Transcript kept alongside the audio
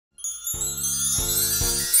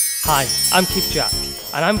Hi, I'm Keith Jack,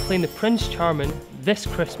 and I'm playing the Prince Charming this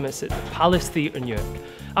Christmas at the Palace Theatre, Newark.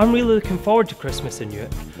 I'm really looking forward to Christmas in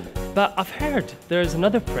Newark, but I've heard there's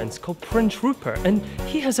another prince called Prince Rupert, and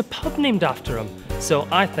he has a pub named after him. So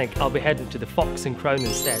I think I'll be heading to the Fox and Crown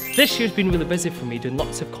instead. This year's been really busy for me, doing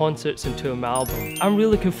lots of concerts and touring my album. I'm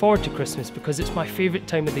really looking forward to Christmas because it's my favourite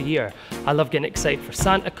time of the year. I love getting excited for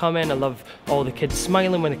Santa coming, I love all the kids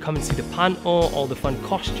smiling when they come and see the Panto, all the fun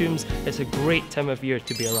costumes. It's a great time of year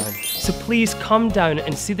to be around. So please come down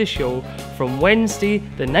and see the show from Wednesday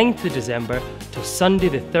the 9th of December till Sunday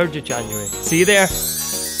the 3rd of January. See you there!